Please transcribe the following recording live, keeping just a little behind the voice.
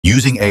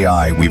Using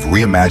AI, we've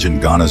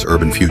reimagined Ghana's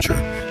urban future,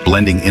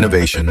 blending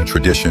innovation,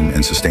 tradition,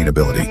 and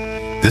sustainability.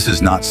 This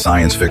is not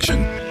science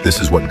fiction. This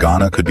is what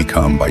Ghana could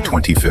become by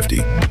 2050.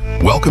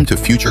 Welcome to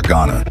Future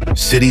Ghana,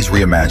 Cities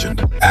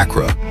Reimagined.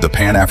 Accra, the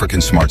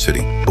Pan-African smart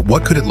city. But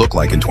what could it look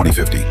like in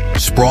 2050?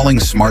 Sprawling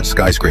smart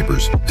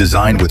skyscrapers,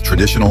 designed with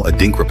traditional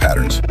Adinkra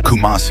patterns.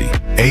 Kumasi.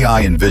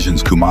 AI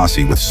envisions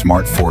Kumasi with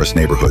smart forest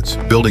neighborhoods,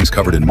 buildings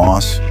covered in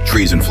moss,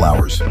 trees, and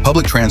flowers.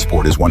 Public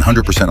transport is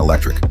 100%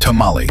 electric.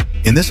 Tamale.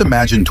 In this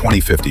imagined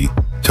 2050,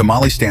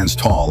 Tamale stands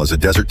tall as a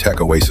desert tech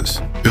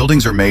oasis.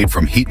 Buildings are made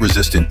from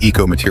heat-resistant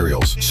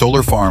eco-materials.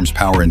 Solar farms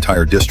power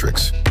entire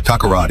districts.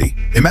 Takoradi.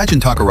 Imagine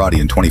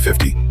Takoradi in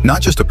 2050. Not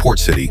just a port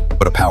city,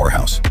 but a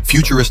powerhouse.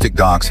 Futuristic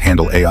docks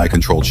handle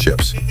AI-controlled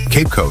ships.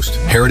 Cape Coast.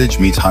 Heritage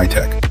meets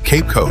high-tech.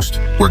 Cape Coast,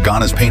 where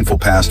Ghana's painful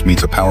past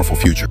meets a powerful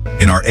future.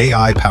 In our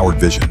AI-powered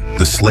vision,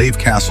 the slave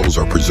castles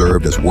are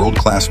preserved as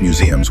world-class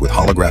museums with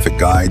holographic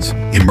guides,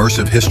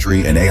 immersive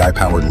history, and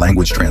AI-powered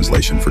language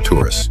translation for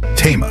tourists.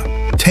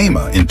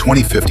 Tama, in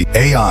 2050,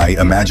 AI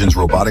imagines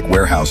robotic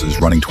warehouses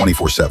running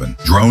 24/7.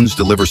 Drones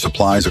deliver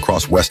supplies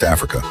across West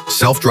Africa.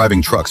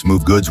 Self-driving trucks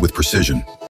move goods with precision.